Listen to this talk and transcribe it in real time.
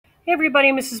Hey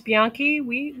everybody, Mrs. Bianchi.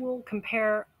 We will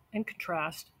compare and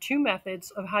contrast two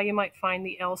methods of how you might find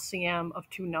the LCM of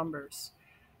two numbers.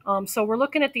 So we're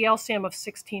looking at the LCM of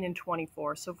 16 and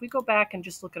 24. So if we go back and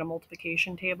just look at a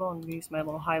multiplication table and use my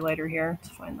little highlighter here to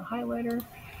find the highlighter.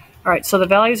 All right, so the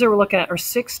values that we're looking at are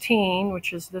 16,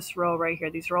 which is this row right here.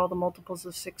 These are all the multiples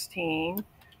of 16,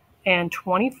 and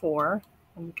 24.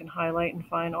 And we can highlight and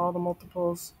find all the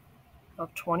multiples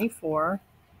of 24.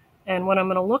 And what I'm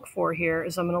going to look for here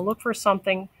is I'm going to look for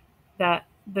something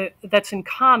that's in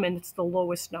common. It's the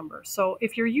lowest number. So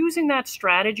if you're using that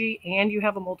strategy and you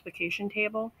have a multiplication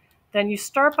table, then you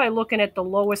start by looking at the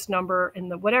lowest number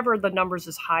and whatever the numbers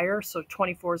is higher. So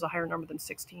 24 is a higher number than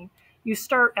 16. You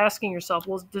start asking yourself,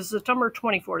 well, does the number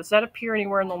 24, does that appear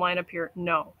anywhere in the lineup here?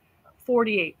 No.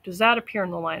 48, does that appear in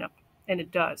the lineup? And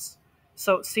it does.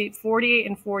 So see, 48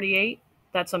 and 48,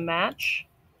 that's a match.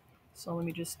 So let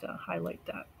me just highlight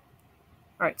that.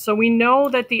 All right, so we know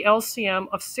that the LCM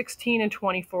of 16 and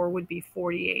 24 would be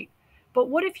 48. But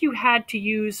what if you had to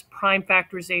use prime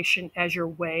factorization as your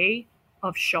way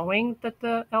of showing that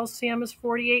the LCM is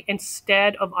 48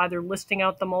 instead of either listing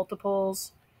out the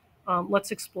multiples? Let's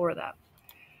explore that.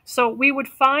 So we would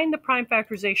find the prime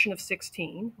factorization of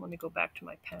 16. Let me go back to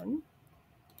my pen.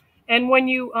 And when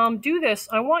you do this,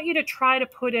 I want you to try to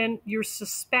put in your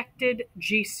suspected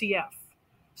GCF.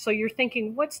 So you're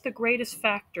thinking, what's the greatest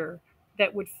factor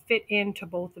that would fit into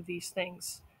both of these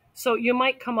things? So you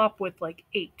might come up with like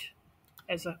 8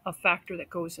 as a factor that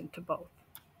goes into both.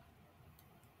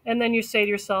 And then you say to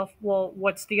yourself, well,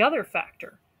 what's the other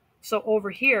factor? So over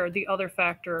here, the other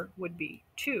factor would be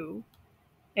 2.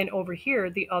 And over here,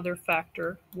 the other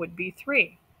factor would be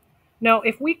 3. Now,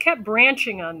 if we kept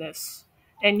branching on this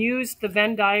and used the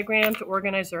Venn diagram to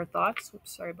organize our thoughts,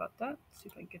 oops, sorry about that. Let's see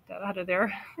if I can get that out of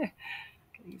there. I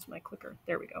can use my clicker.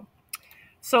 There we go.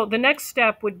 So the next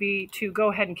step would be to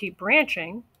go ahead and keep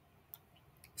branching.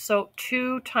 So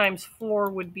 2 times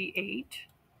 4 would be 8.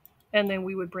 And then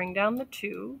we would bring down the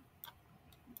 2.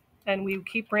 And we would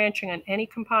keep branching on any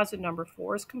composite number.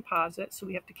 4 is composite, so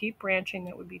we have to keep branching.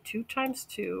 That would be 2 times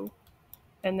 2.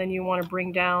 And then you want to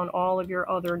bring down all of your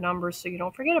other numbers so you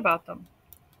don't forget about them.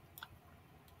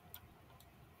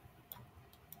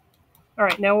 All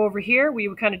right, now over here, we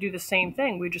would kind of do the same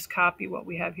thing. We just copy what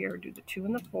we have here, do the 2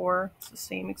 and the 4. It's the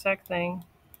same exact thing.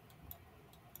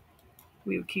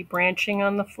 We would keep branching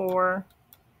on the 4.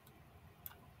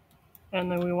 And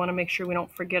then we want to make sure we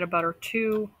don't forget about our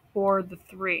 2 or the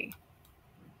 3.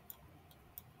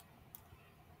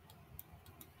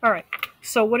 All right,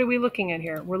 so what are we looking at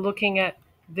here? We're looking at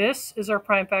this is our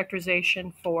prime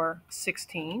factorization for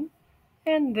 16,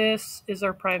 and this is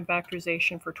our prime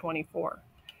factorization for 24.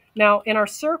 Now, in our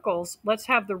circles, let's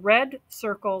have the red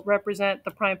circle represent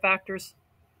the prime factors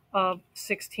of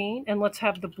 16, and let's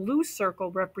have the blue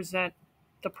circle represent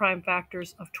the prime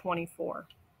factors of 24.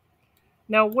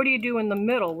 Now, what do you do in the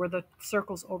middle where the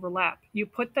circles overlap? You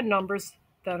put the numbers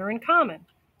that are in common.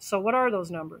 So what are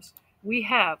those numbers? We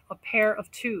have a pair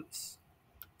of 2's.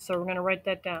 So we're going to write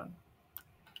that down.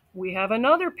 We have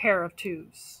another pair of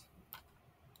 2's.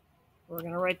 We're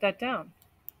going to write that down.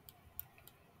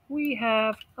 We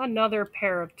have another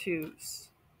pair of 2's.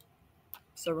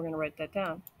 So we're going to write that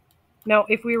down. Now,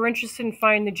 if we were interested in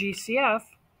finding the GCF,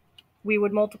 we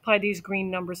would multiply these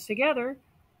green numbers together.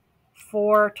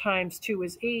 4 times 2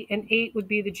 is 8, and 8 would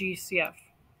be the GCF.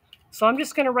 So I'm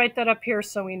just going to write that up here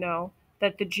so we know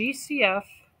that the GCF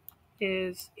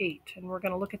is 8. And we're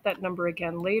going to look at that number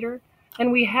again later.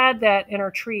 And we had that in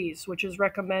our trees, which is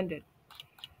recommended.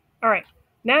 All right.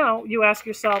 Now you ask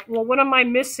yourself, well, what am I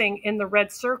missing in the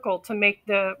red circle to make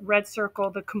the red circle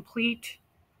the complete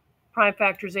prime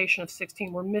factorization of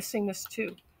 16? We're missing this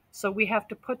 2. So we have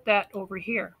to put that over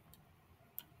here.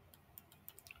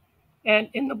 And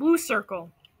in the blue circle,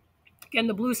 again,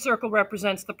 the blue circle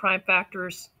represents the prime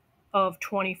factors of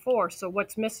 24. So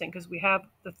what's missing? Because we have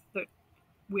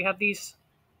we have these,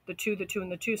 the 2, the 2,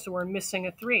 and the 2, so we're missing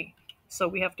a 3. So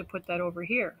we have to put that over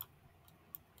here.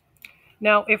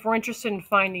 Now, if we're interested in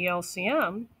finding the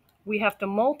LCM, we have to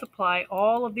multiply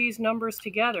all of these numbers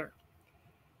together.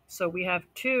 So we have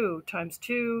 2 times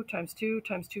 2 times 2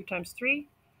 times 2 times 3.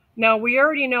 Now, we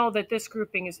already know that this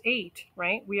grouping is 8,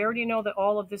 right? We already know that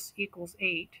all of this equals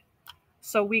 8.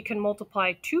 So we can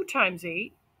multiply 2 times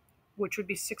 8, which would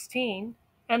be 16,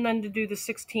 and then to do the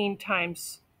 16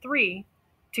 times 3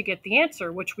 to get the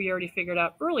answer, which we already figured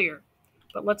out earlier.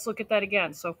 But let's look at that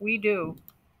again. So if we do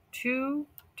 2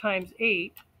 times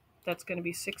 8, that's going to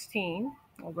be 16.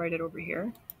 I'll write it over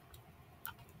here.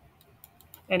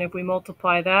 And if we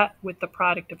multiply that with the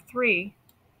product of 3,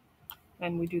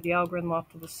 and we do the algorithm off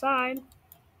to the side,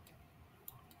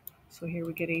 So here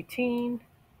we get 18.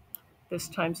 This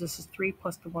times this is 3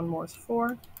 plus the 1 more is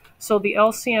 4. So the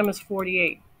LCM is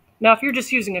 48. Now, if you're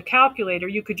just using a calculator,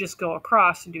 you could just go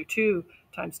across and do 2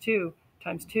 times 2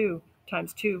 times 2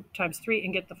 times 2 times 3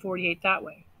 and get the 48 that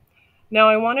way. Now,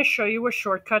 I want to show you a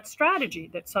shortcut strategy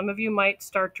that some of you might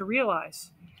start to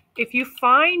realize. If you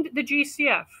find the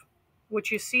GCF,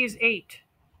 which you see is 8,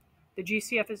 the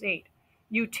GCF is 8,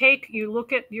 you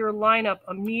look at your lineup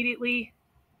immediately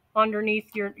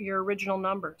underneath your original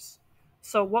numbers.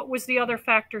 So what was the other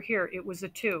factor here? It was a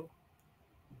 2.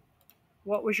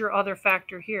 What was your other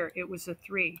factor here? It was a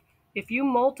 3. If you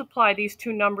multiply these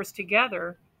two numbers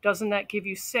together, doesn't that give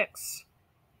you 6?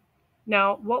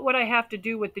 Now, what would I have to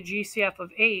do with the GCF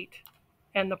of 8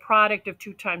 and the product of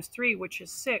 2 times 3, which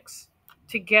is 6,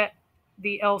 to get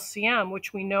the LCM,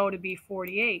 which we know to be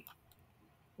 48?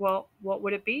 Well, what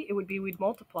would it be? It would be we'd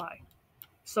multiply.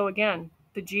 So again,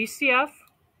 the GCF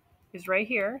is right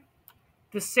here.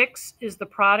 The 6 is the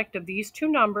product of these two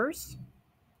numbers,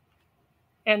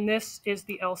 and this is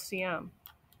the LCM.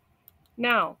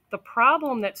 Now, the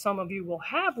problem that some of you will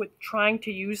have with trying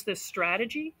to use this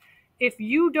strategy, if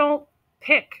you don't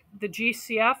pick the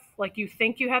GCF like you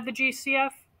think you have the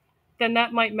GCF, then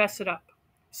that might mess it up.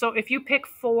 So if you pick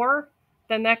 4,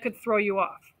 then that could throw you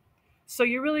off. So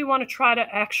you really want to try to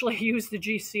actually use the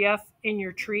GCF in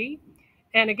your tree.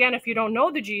 And again, if you don't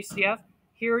know the GCF,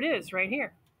 here it is right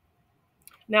here.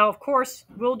 Now, of course,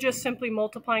 will just simply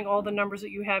multiplying all the numbers that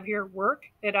you have here work?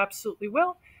 It absolutely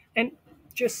will. And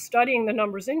just studying the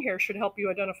numbers in here should help you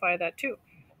identify that too.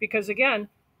 Because again,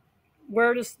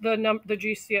 where does the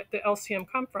GCF, the LCM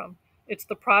come from? It's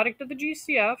the product of the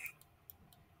GCF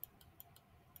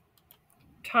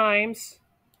times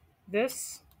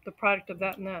this, the product of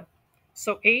that and that.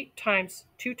 So 8 times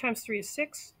 2 times 3 is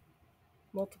 6.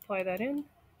 Multiply that in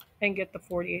and get the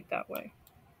 48 that way.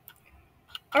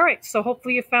 All right, so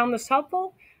hopefully you found this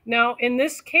helpful. Now, in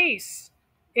this case,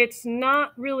 it's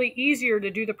not really easier to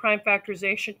do the prime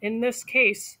factorization. In this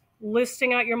case,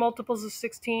 listing out your multiples of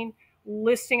 16,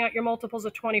 listing out your multiples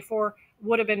of 24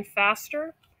 would have been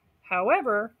faster.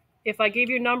 However, if I gave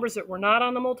you numbers that were not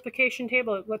on the multiplication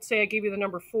table, let's say I gave you the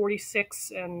number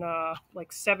 46 and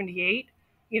like 78,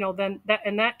 then that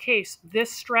in that case,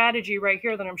 this strategy right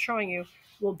here that I'm showing you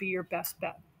will be your best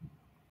bet.